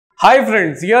Hi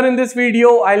friends, here in this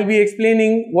video I'll be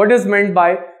explaining what is meant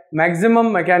by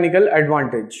maximum mechanical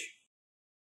advantage.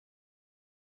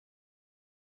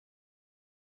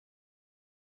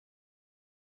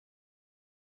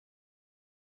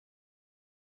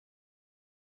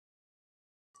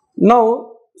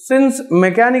 Now, since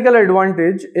mechanical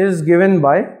advantage is given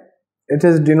by, it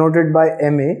is denoted by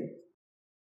MA,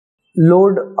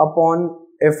 load upon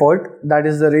effort, that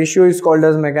is the ratio is called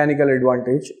as mechanical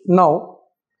advantage. Now,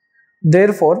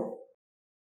 therefore,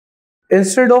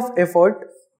 instead of effort,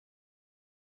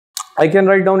 I can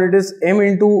write down it is M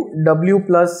into W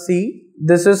plus C.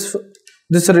 This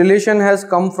relation has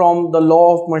come from the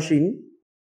law of machine,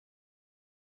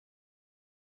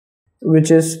 which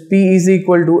is P is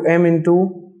equal to M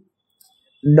into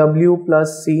W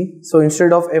plus C. So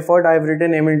instead of effort, I have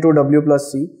written M into W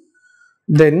plus C.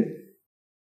 Then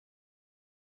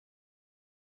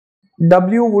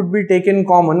W would be taken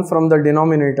common from the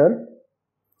denominator.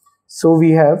 So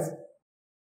we have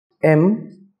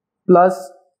M plus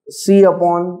C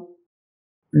upon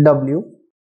W.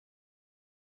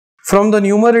 From the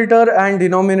numerator and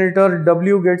denominator,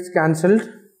 W gets cancelled.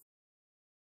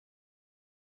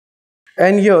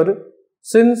 And here,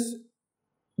 since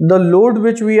the load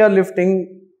which we are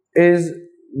lifting is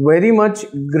very much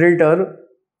greater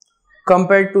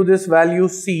compared to this value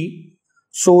C,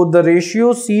 so the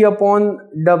ratio C upon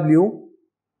W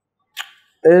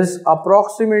is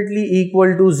approximately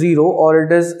equal to 0, or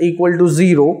it is equal to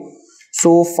 0.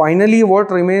 So finally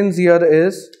what remains here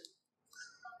is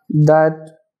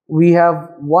that we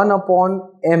have 1 upon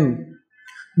M.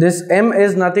 This M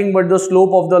is nothing but the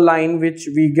slope of the line which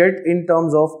we get in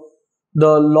terms of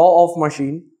the law of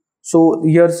machine. So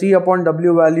here C upon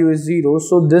W value is 0.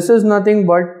 So this is nothing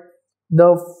but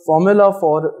the formula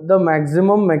for the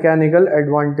maximum mechanical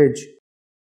advantage,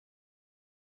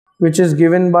 which is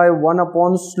given by 1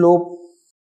 upon slope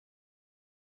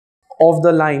of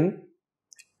the line,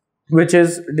 which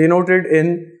is denoted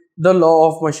in the law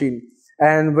of machine.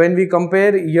 And when we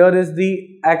compare, here is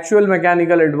the actual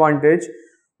mechanical advantage,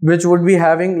 which would be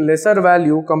having lesser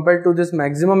value compared to this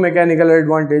maximum mechanical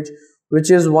advantage, which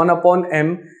is 1 upon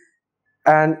M,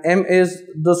 and M is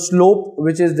the slope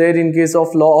which is there in case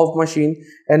of law of machine.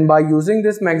 And by using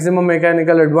this maximum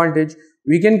mechanical advantage,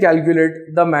 we can calculate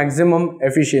the maximum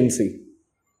efficiency.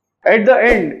 At the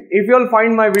end, if you all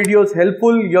find my videos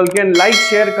helpful, you all can like,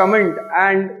 share, comment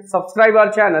and subscribe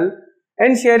our channel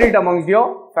and share it amongst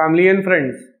your family and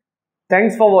friends.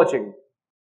 Thanks for watching.